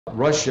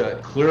Russia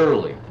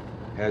clearly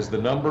has the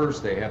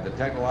numbers, they have the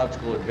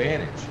technological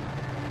advantage,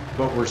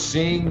 but we're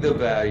seeing the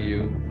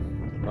value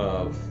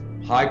of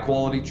high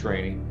quality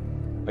training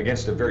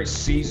against a very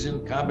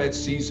seasoned, combat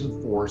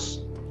seasoned force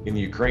in the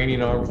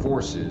Ukrainian armed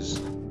forces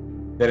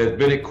that has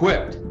been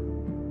equipped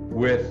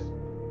with,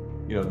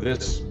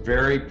 this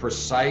very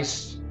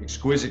precise,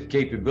 exquisite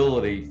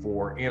capability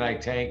for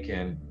anti-tank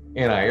and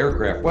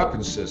anti-aircraft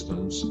weapon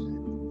systems,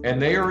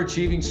 and they are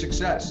achieving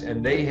success,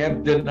 and they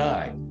have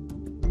denied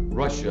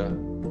Russia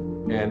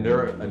and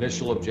their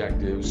initial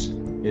objectives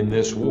in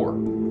this war.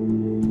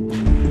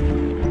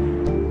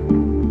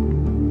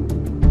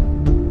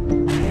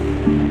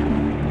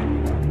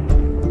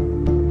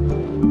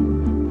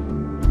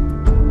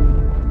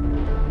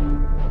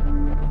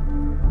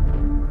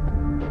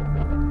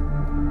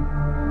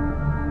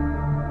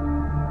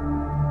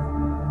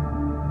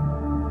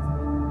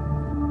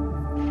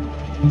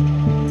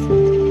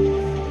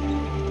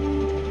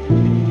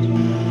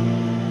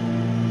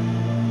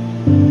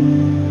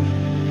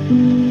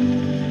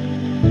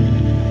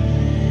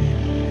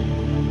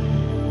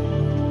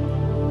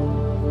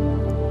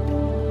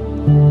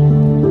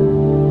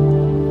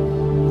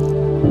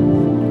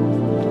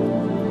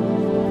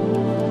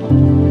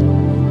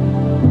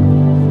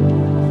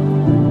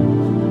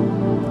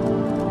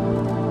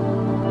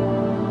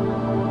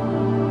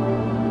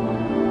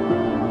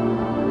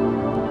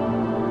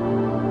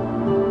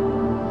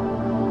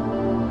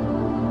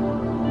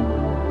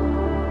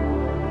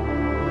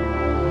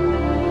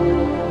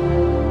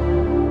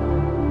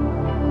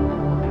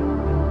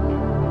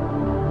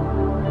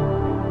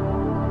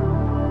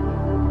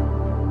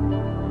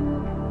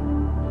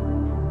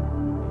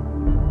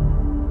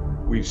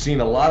 We've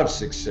seen a lot of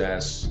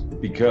success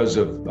because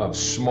of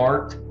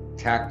smart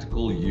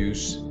tactical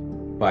use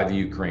by the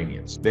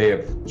Ukrainians. They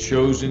have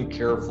chosen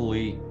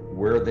carefully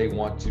where they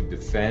want to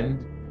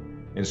defend,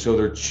 and so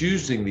they're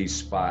choosing these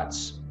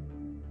spots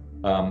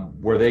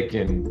where they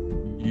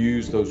can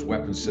use those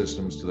weapon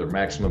systems to their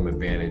maximum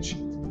advantage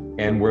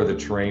and where the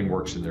terrain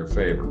works in their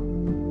favor.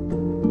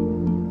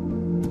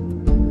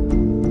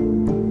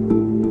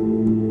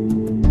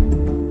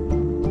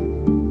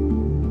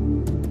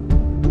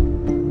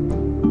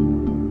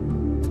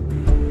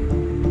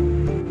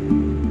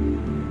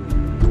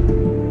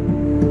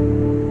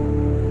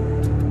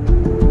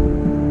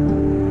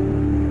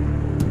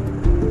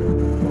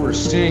 What we're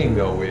seeing,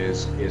 though,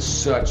 is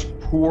such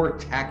poor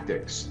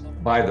tactics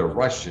by the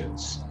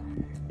Russians.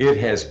 It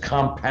has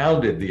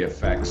compounded the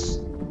effects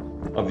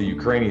of the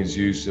Ukrainians'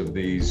 use of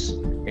these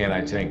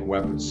anti-tank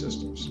weapon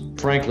systems.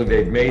 Frankly,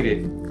 they've made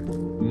it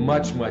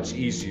much, much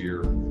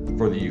easier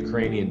for the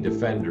Ukrainian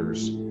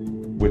defenders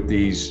with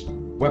these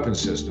weapon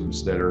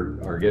systems that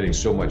are getting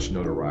so much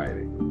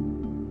notoriety.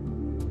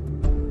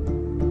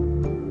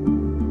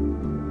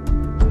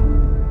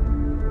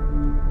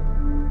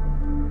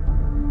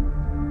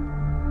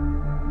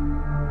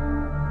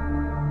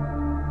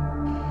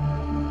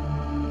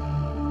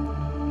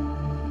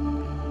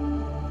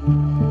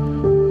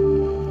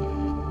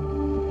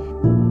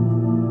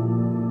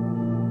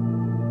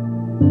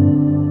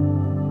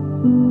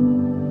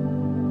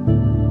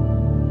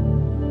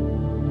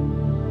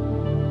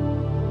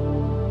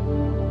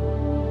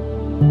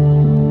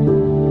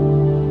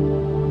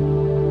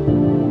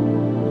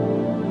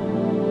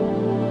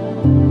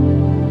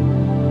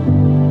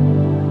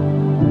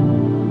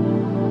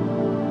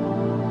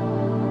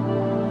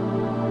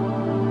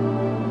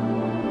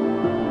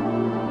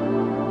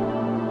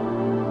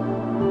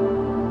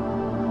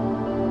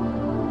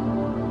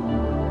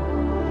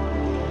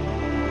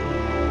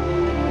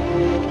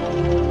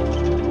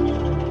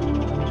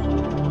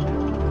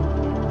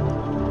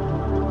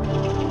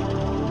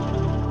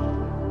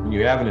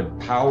 You have an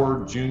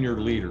empowered junior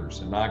leaders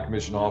and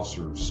non-commissioned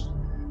officers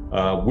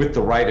with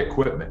the right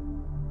equipment,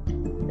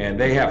 and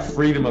they have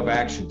freedom of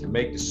action to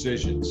make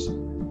decisions,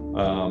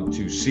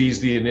 to seize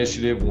the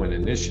initiative when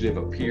initiative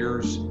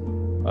appears,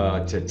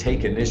 to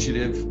take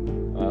initiative,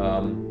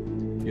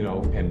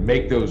 and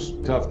make those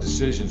tough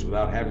decisions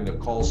without having to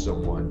call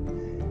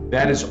someone.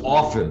 That is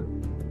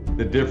often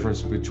the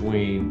difference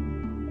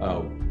between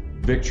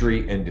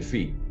victory and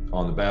defeat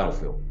on the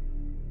battlefield.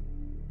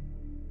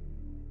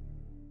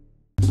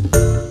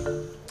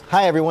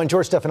 Hi everyone,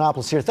 George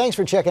Stephanopoulos here. Thanks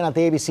for checking out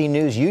the ABC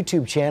News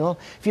YouTube channel.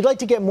 If you'd like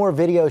to get more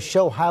videos,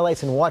 show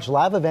highlights, and watch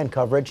live event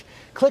coverage,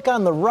 click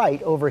on the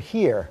right over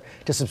here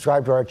to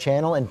subscribe to our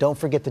channel, and don't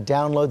forget to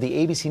download the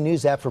ABC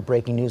News app for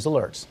breaking news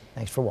alerts.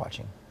 Thanks for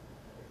watching.